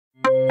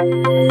Hello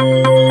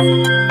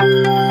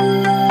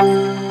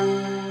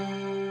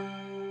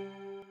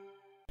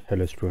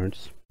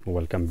students,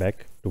 welcome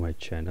back to my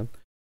channel.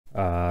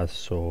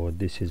 So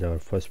this is our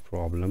first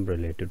problem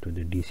related to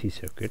the DC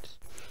circuits.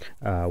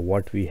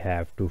 What we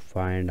have to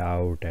find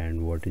out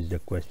and what is the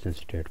question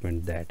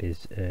statement that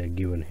is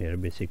given here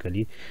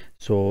basically.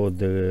 So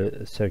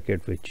the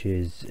circuit which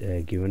is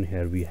given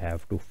here, we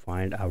have to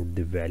find out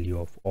the value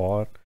of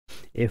R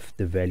if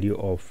the value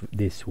of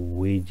this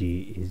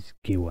VG is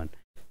given.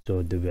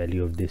 So the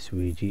value of this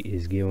VG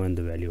is given,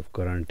 the value of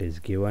current is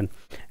given,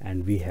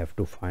 and we have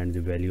to find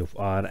the value of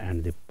R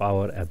and the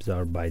power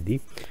absorbed by the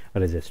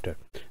resistor.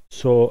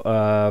 So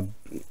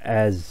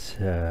as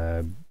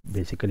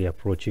basically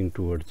approaching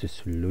towards the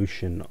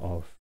solution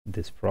of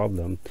this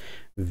problem,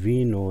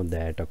 we know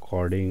that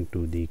according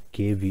to the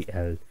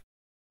KVL,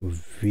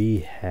 we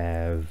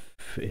have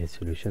a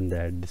solution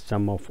that the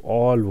sum of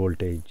all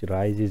voltage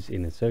rises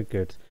in a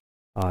circuit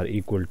are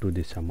equal to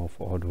the sum of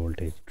all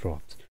voltage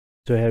drops.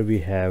 So here we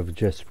have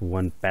just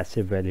one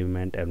passive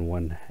element and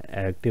one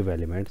active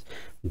element.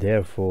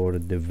 Therefore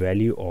the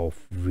value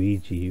of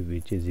VG,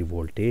 which is the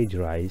voltage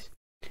rise,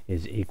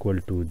 is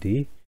equal to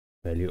the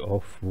value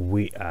of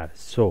VR.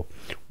 So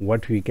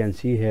what we can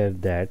see here,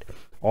 that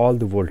all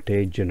the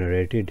voltage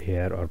generated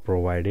here or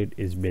provided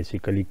is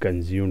basically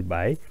consumed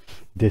by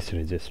this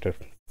resistor.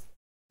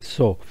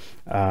 So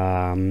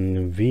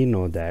we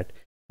know that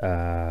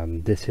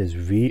this is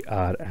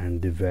VR,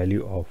 and the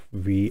value of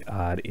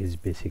VR is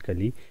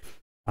basically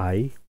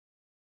I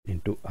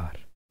into R.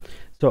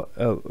 So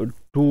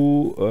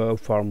to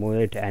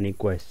formulate any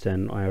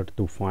question or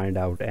to find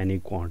out any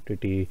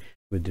quantity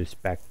with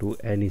respect to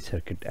any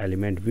circuit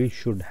element, we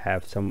should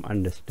have some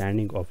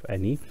understanding of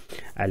any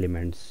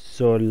elements.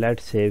 So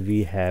let's say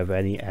we have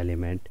any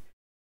element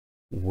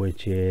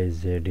which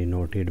is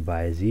denoted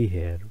by Z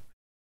here.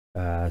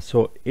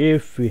 So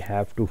if we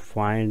have to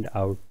find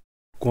out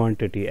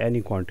quantity,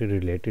 any quantity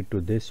related to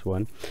this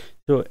one,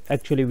 so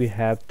actually we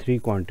have three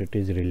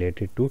quantities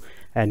related to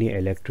any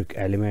electric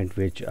element,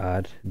 which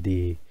are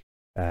the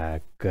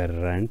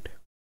current,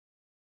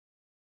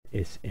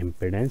 is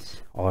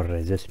impedance or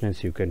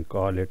resistance, you can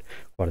call it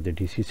for the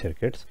DC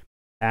circuits,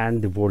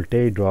 and the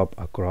voltage drop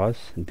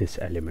across this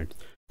element.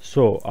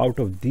 So out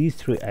of these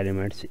three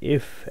elements,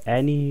 if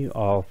any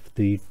of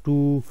the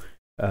two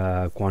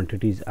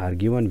quantities are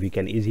given, we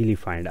can easily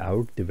find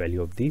out the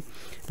value of the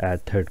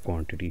third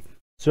quantity.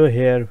 So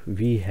here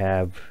we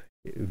have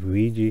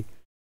VG,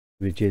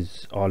 which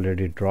is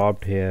already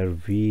dropped here.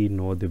 We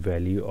know the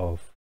value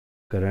of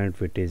current,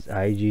 which is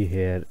IG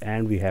here,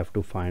 and we have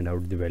to find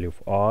out the value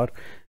of R.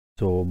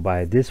 So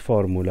by this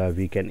formula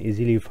we can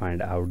easily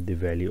find out the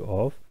value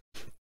of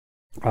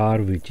R,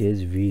 which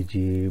is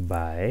VG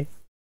by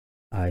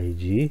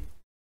IG,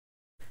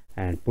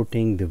 and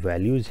putting the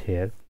values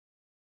here,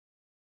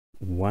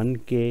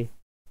 1K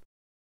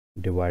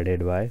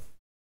divided by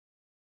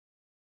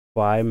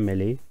 5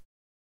 milli,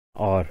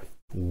 or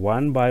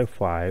 1 by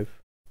 5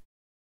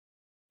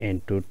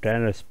 into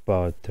 10 raised to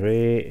power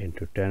 3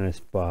 into 10 raised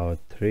to power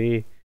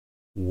 3,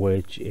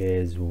 which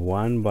is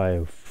 1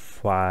 by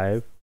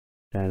 5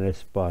 10 raised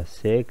to power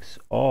 6,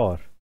 or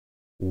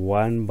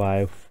 1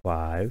 by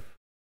 5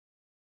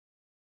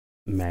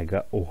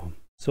 mega ohm.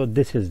 So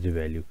this is the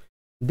value.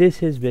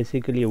 This is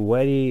basically a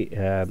very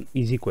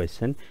easy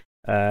question.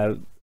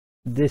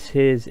 This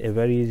is a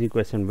very easy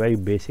question, very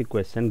basic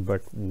question,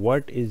 but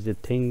what is the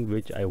thing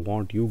which I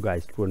want you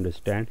guys to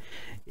understand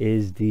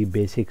is the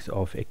basics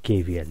of a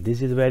KVL.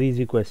 This is a very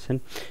easy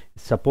question.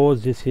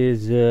 Suppose this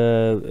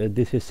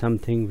is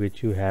something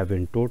which you have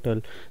in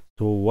total,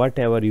 so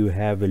whatever you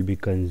have will be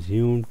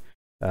consumed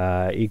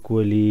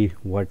equally,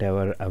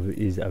 whatever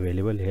is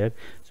available here.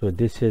 So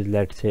this is,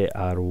 let's say,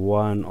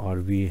 R1,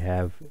 or we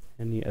have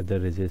any other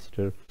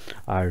resistor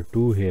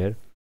R2 here.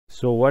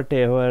 So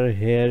whatever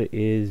here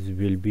is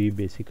will be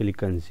basically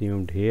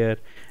consumed here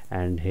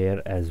and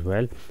here as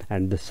well,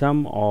 and the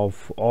sum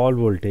of all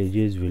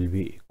voltages will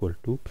be equal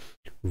to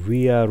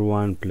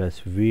VR1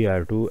 plus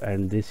VR2,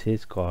 and this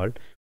is called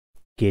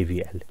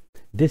KVL.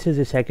 This is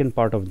the second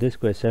part of this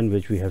question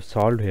which we have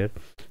solved here.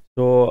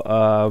 So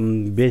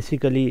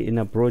basically in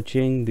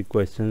approaching the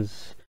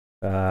questions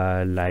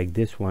like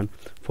this one,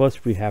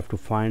 first we have to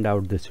find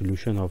out the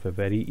solution of a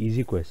very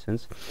easy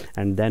questions,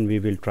 and then we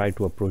will try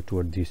to approach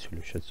toward these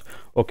solutions.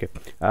 Okay,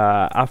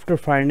 after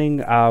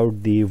finding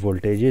out the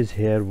voltages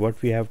here,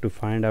 what we have to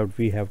find out,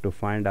 we have to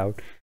find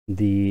out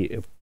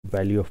the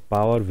value of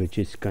power which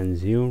is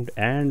consumed,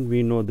 and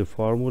we know the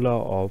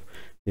formula of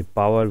the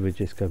power which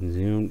is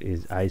consumed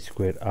is I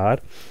square R.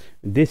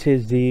 This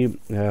is the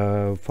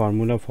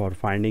formula for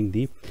finding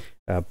the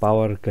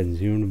power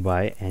consumed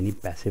by any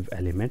passive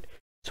element.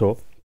 So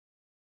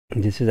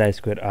this is I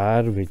square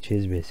R, which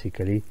is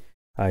basically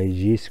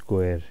Ig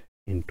square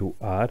into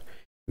R.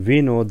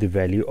 We know the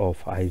value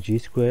of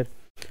Ig square.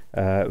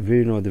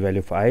 We know the value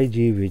of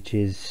Ig, which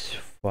is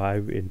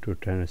 5 into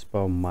 10 raised to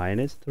power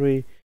minus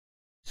 3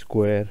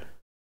 square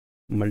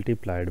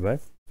multiplied by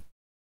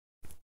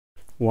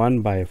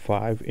 1 by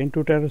 5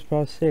 into 10 raised to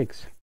power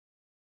 6.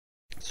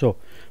 So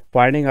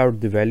finding out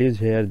the values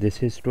here.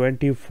 This is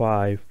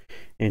 25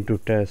 into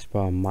 10 to the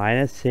power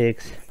minus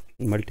 6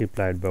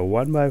 multiplied by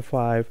 1 by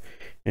 5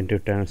 into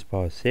 10 to the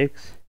power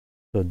 6.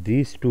 So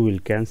these two will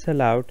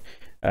cancel out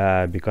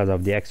because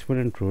of the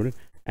exponent rule,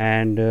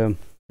 and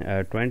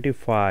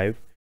 25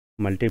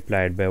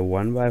 multiplied by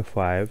 1 by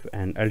 5,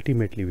 and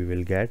ultimately we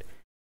will get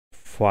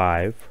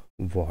 5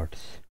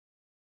 watts.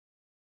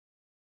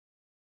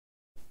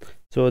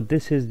 So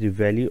this is the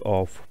value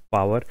of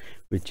power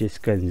which is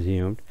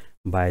consumed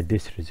by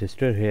this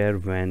resistor here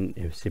when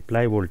a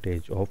supply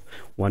voltage of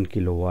 1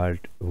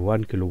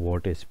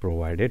 kilowatt is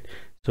provided.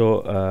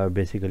 So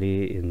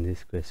basically in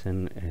this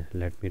question,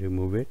 let me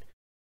remove it.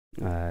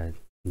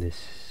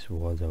 This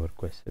was our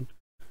question.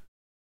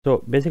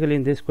 So basically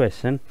in this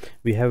question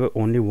we have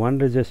only one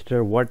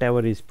resistor.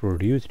 Whatever is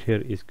produced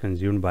here is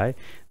consumed by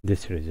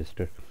this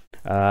resistor.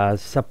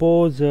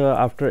 Suppose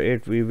after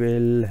it we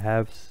will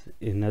have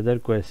another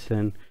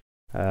question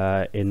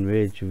in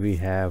which we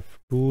have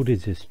two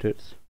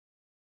resistors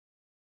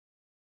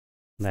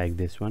like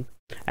this one,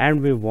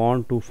 and we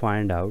want to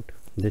find out,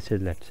 this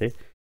is, let's say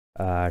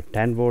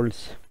 10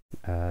 volts,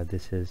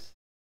 this is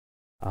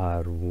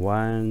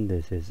R1,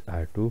 this is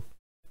R2.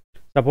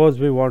 Suppose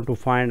we want to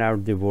find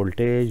out the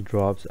voltage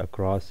drops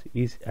across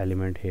each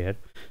element here.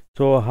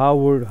 So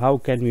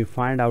how can we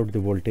find out the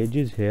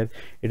voltages here?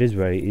 It is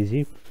very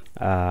easy.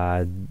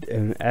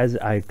 As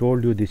I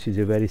told you, this is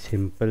a very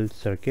simple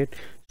circuit.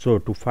 So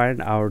to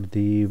find out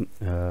the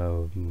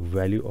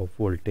value of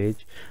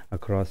voltage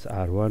across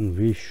R1,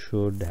 we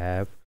should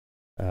have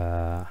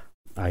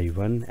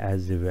I1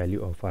 as the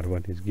value of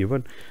R1 is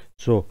given.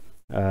 So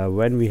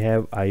when we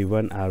have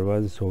I1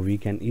 R1, so we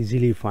can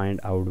easily find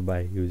out by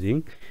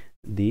using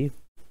the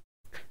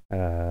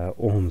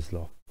Ohm's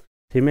law.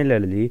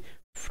 Similarly,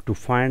 to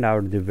find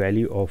out the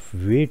value of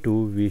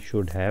V2, we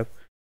should have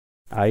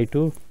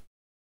I2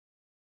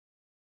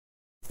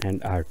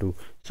 and R2.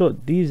 So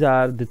these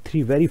are the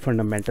three very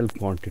fundamental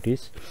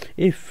quantities.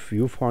 If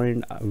you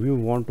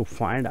want to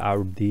find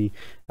out the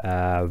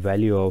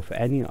value of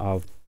any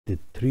of the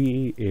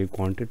three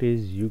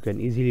quantities, you can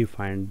easily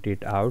find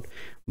it out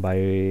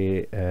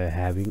by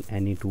having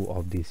any two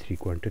of these three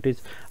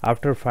quantities.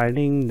 After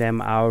finding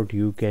them out,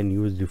 you can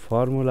use the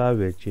formula,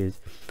 which is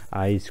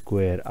I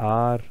square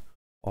R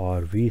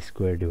or V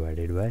square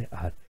divided by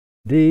R.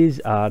 These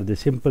are the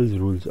simple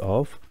rules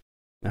of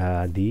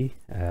the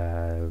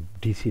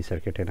DC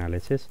circuit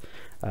analysis.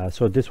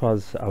 So this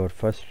was our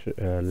first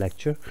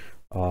lecture,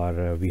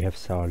 or we have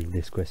solved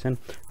this question.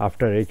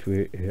 After it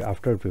we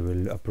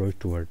will approach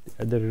toward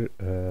other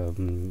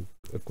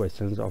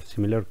questions of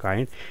similar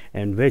kind,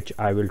 and which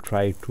I will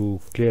try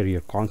to clear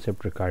your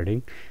concept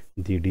regarding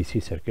the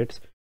DC circuits.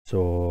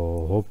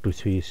 So hope to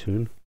see you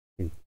soon.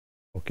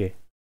 Okay,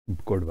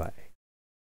 goodbye.